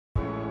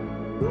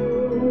What's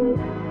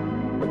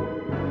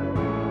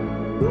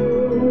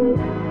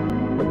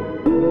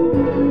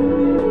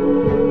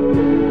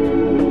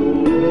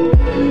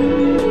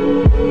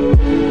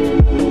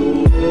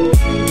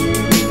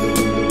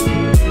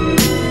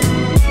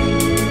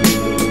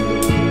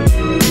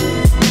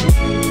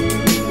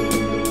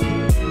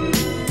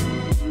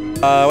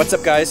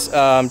up, guys?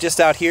 Just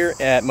out here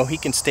at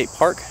Mohican State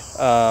Park.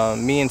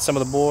 Me and some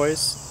of the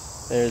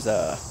boys. There's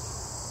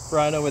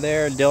Brian over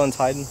there. Dylan's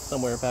hiding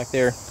somewhere back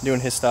there doing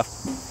his stuff.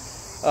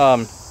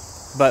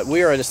 But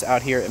we are just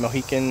out here at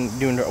Mohican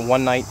doing a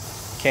one-night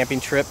camping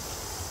trip,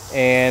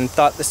 and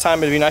thought this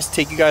time it'd be nice to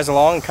take you guys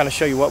along and kind of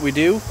show you what we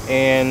do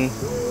and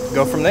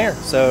go from there.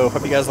 So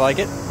hope you guys like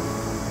it.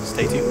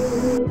 Stay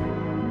tuned.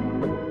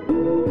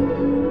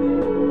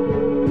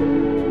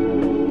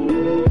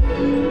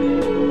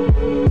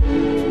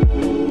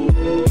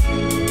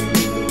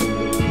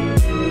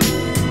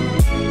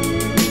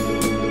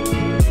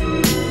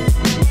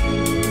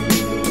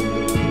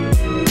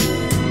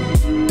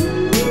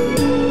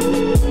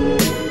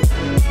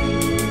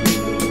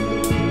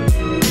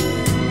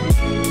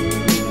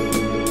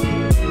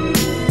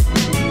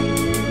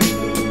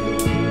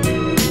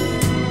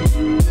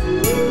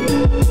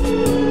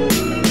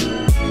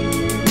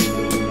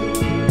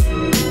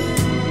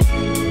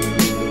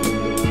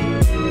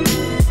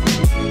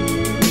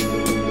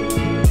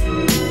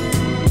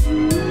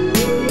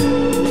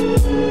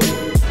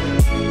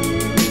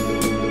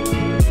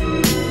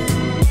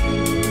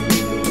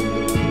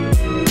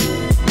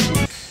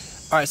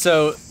 Alright,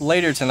 so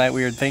later tonight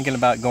we were thinking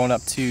about going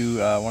up to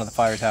one of the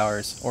fire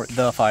towers, or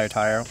the fire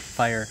tower,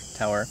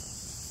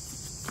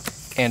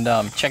 and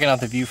checking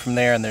out the view from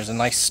there. And there's a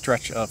nice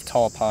stretch of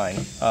tall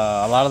pine.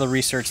 A lot of the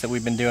research that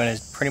we've been doing has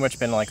pretty much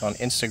been like on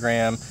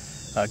Instagram,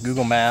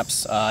 Google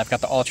Maps. I've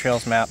got the All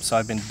Trails map, so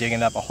I've been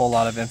digging up a whole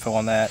lot of info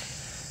on that.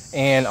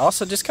 And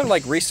also just kind of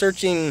like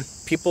researching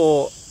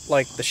people,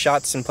 like the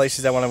shots and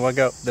places that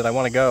I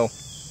want to go.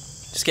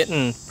 Just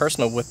getting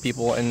personal with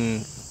people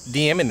and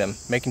DMing them,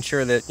 making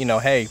sure that, you know,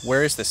 hey,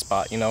 where is this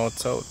spot? You know,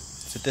 so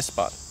it's at this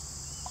spot,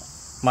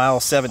 mile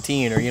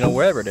 17, or, you know,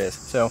 wherever it is.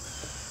 So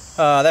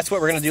that's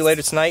what we're gonna do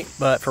later tonight.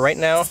 But for right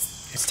now,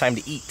 it's time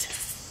to eat.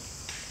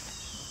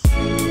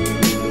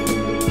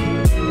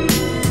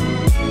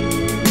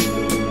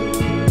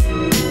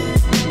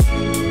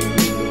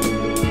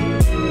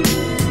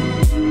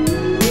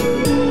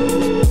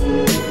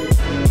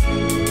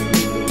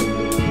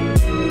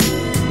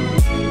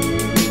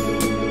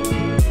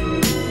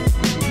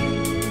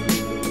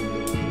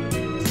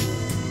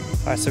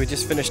 Alright, so we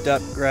just finished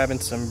up grabbing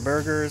some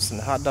burgers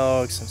and hot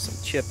dogs and some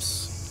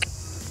chips.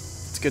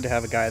 It's good to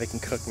have a guy that can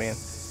cook, man.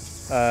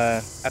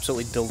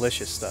 Absolutely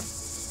delicious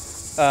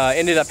stuff.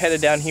 Ended up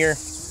headed down here.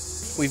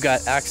 We've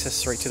got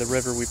access right to the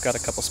river. We've got a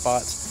couple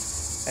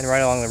spots. And right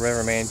along the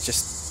river, man,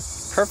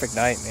 just perfect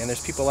night, man.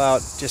 There's people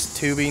out just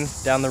tubing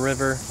down the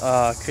river.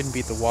 Couldn't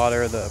beat the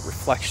water, the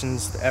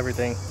reflections,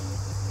 everything.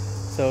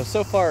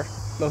 So far,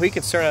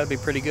 Mohican's turned out to be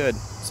pretty good.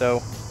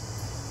 So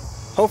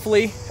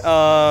hopefully,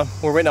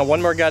 we're waiting on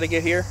one more guy to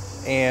get here,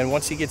 and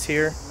once he gets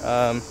here,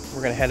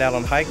 we're gonna head out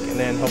on a hike and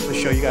then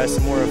hopefully show you guys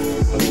some more of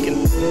Mohican.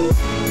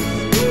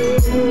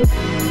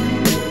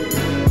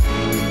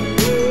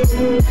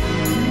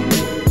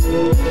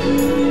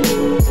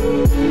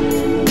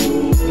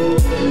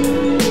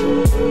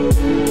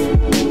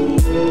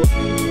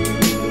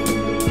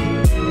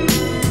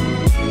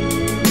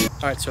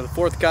 Alright, so the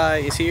fourth guy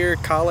is here,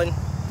 Colin.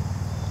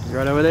 He's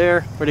right over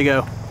there. Where'd he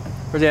go?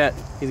 Where's he at?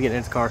 He's getting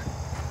in his car.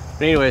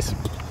 But anyways,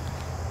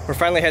 we're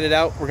finally headed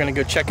out. We're gonna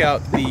go check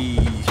out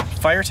the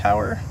fire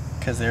tower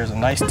because there's a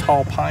nice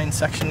tall pine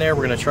section there.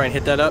 We're gonna try and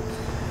hit that up.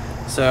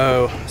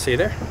 So, see you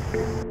there.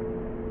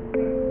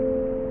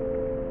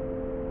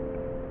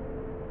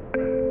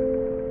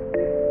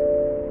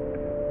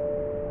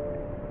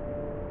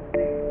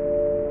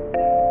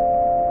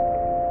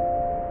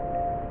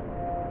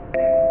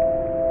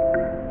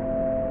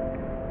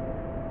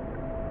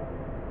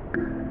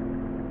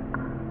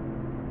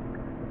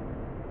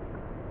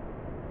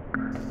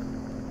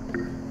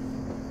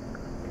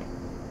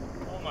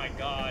 Oh my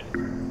God.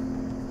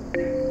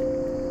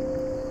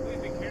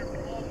 Please be careful.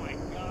 Oh my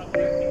God.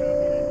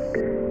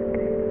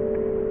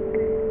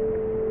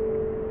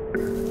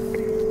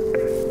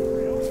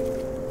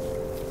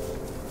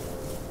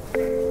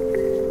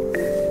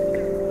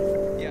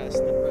 Yeah, it's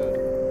the road.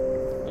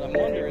 But I'm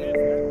wondering if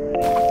I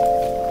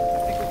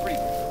think we're pretty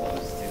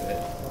close to it.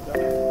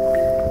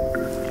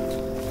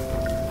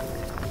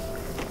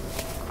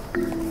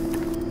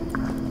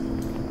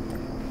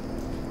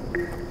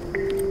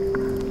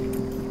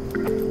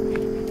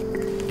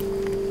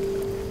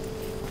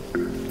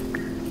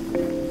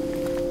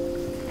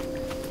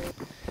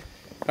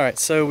 Alright,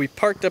 so we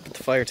parked up at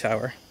the fire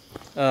tower,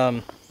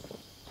 and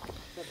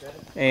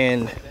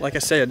like I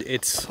said,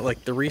 it's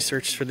like the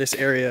research for this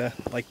area,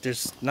 like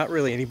there's not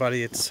really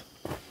anybody that's,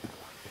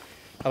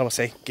 I don't want to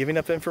say giving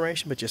up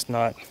information, but just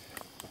not,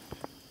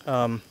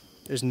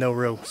 there's no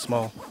real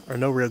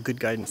good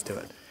guidance to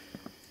it.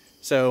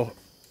 So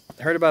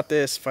heard about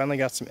this, finally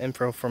got some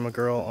info from a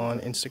girl on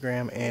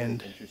Instagram,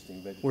 and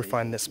we're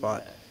finding this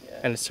spot,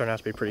 and it's turned out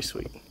to be pretty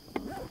sweet.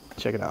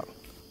 Check it out.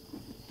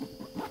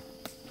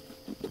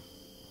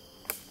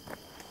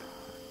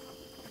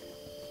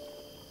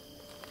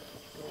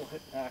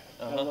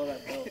 I love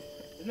that boat.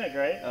 Isn't that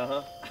great?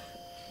 Uh-huh.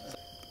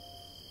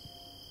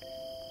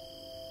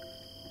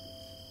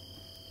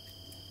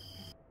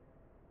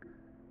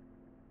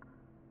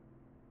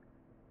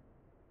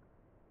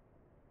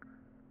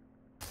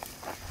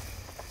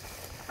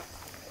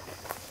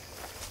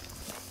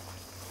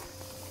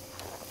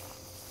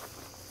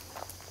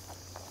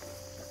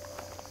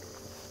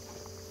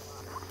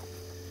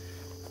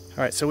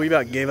 Alright, so we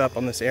about gave up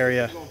on this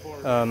area.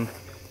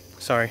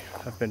 Sorry,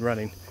 I've been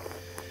running.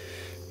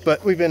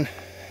 But we've been,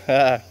 look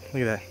at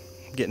that,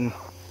 getting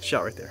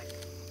shot right there.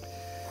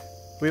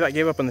 We about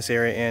gave up on this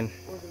area and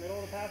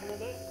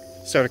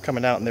started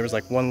coming out, and there was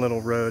like one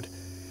little road,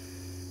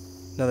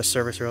 another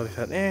service road. We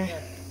thought,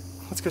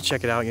 let's go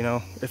check it out, you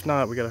know. If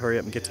not, we gotta hurry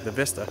up and get to the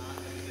vista,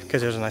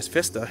 because there's a nice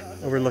vista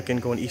overlooking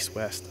going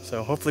east-west.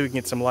 So hopefully we can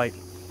get some light.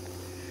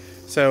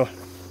 So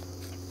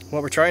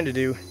what we're trying to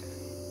do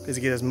is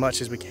get as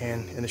much as we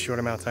can in the short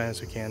amount of time as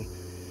we can.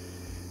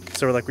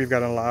 So we're like, we've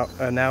got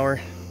an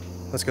hour,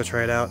 let's go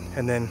try it out,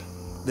 and then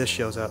this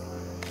shows up.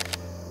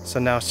 So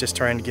now it's just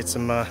trying to get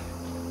some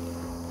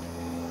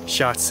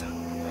shots,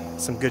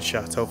 some good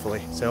shots,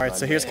 hopefully. So all right,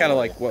 so here's kind of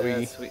like what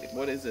we,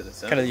 what is it?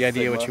 kind of the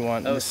idea Sigma? what you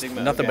want. Oh, This,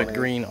 Sigma, nothing okay. but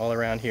green all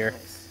around here,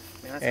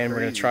 Man, and we're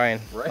gonna crazy. try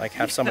and like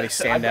have somebody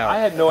stand out. I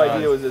had no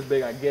idea it was this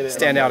big. I get it.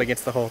 Stand out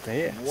against the whole thing.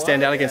 Yeah,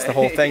 stand out against the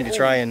whole thing to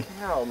try and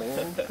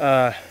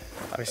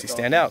obviously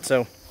stand out.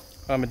 So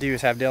what I'm gonna do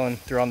is have Dylan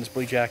throw on this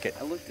blue jacket,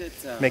 I looked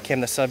at make him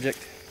the subject,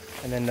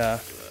 and then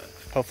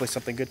hopefully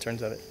something good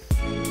turns of it.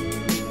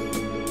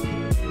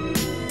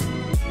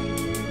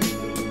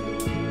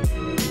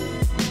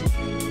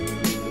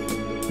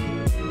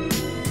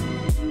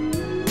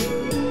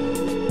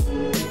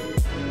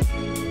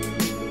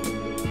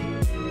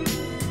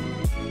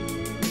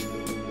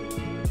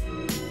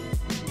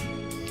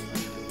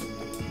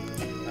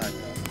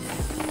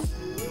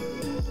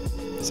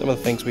 Some of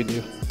the things we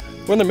do.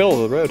 We're in the middle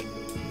of the road.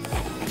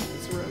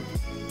 It's a road.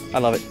 I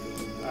love it.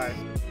 All right.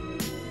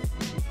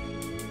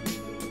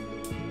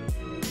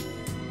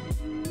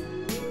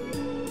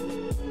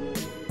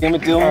 Give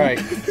it, Dylan. All right.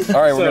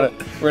 All right,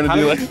 we're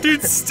gonna do it.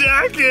 Dude,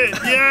 stack it.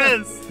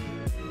 Yes.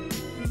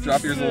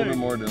 Drop yours a little bit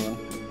more, Dylan.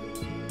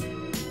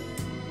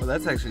 Well,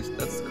 that's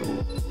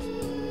cool.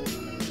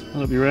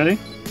 I'll be ready.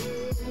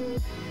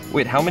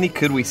 Wait, how many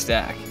could we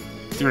stack?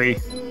 3.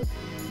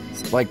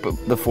 Like, but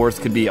the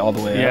fourth could be all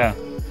the way Yeah. up.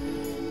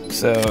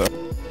 So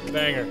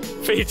Banger.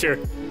 Feature.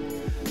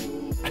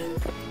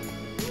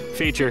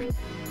 Feature.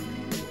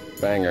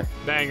 banger.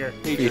 Banger.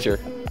 Feature.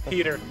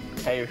 Heater.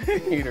 Hey,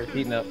 heater,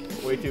 heating up.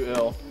 Way too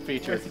ill.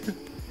 Feature.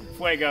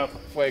 Fuego.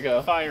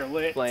 Fuego. Fire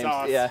lit. Flames.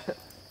 Sauce. Yeah.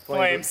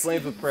 Flames.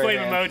 Flames with prayer. Flame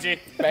man. emoji.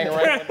 Bang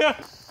around.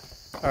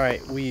 All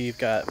right, we've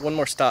got one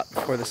more stop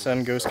before the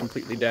sun goes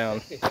completely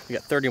down. We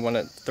got 31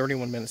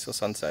 minutes till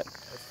sunset.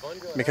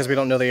 Because we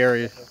don't know the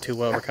area too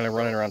well, we're kind of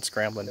running around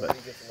scrambling. But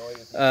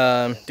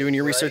doing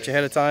your research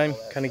ahead of time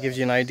kind of gives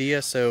you an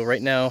idea. So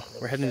right now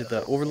we're heading to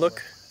the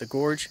overlook, the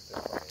gorge.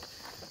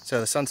 So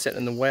the sun's setting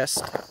in the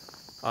west,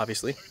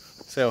 obviously.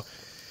 So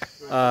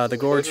the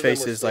gorge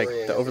faces, like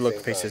the overlook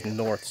faces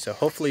north. So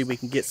hopefully we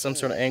can get some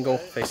sort of angle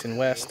facing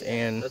west,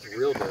 and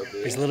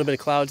there's a little bit of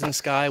clouds in the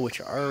sky, which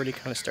are already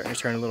kind of starting to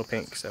turn a little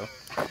pink. So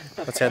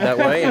let's head that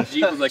way and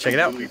check it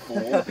out.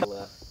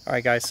 All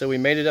right, guys, so we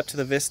made it up to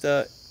the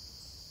vista,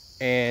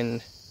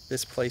 and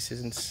this place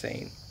is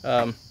insane.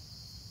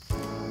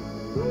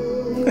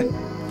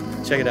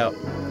 Check it out.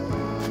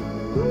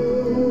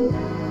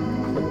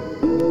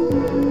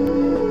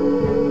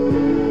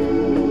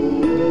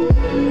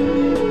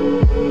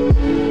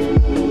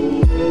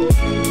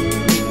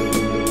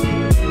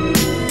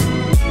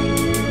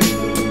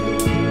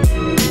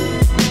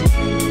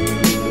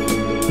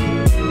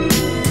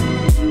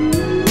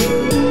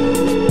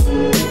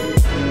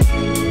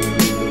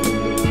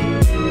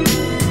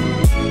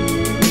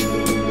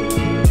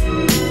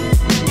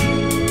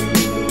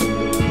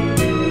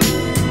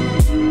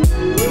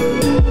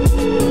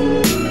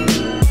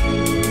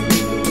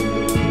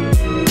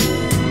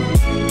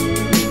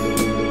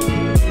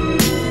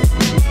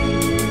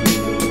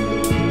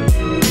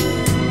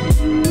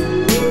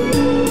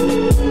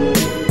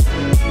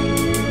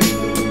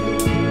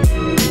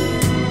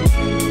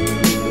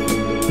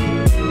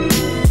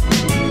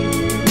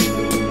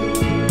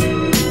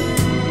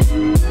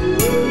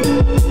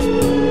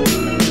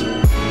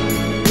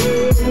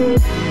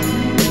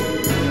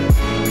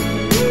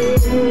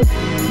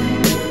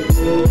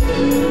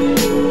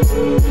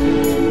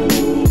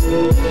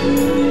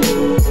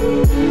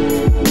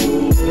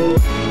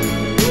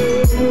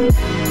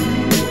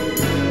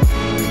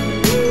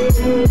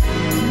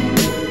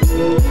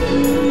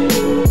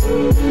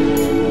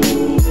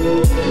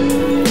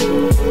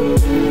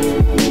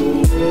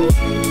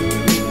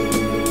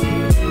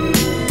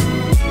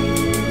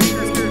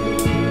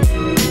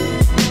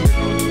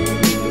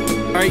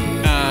 Alright,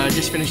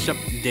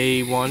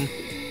 day 1.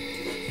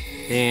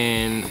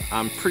 And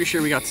I'm pretty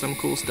sure we got some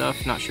cool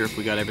stuff. Not sure if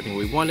we got everything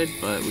we wanted,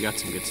 but we got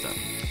some good stuff.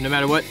 No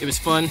matter what, it was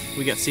fun.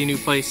 We got to see a new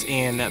place,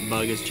 and that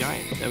bug is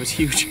giant. That was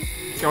huge.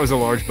 That was a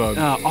large bug.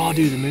 Oh,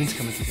 dude, the moon's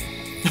coming through.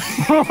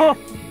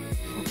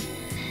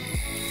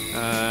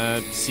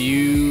 See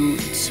you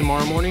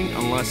tomorrow morning,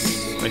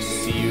 unless I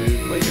see you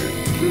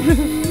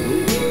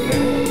later.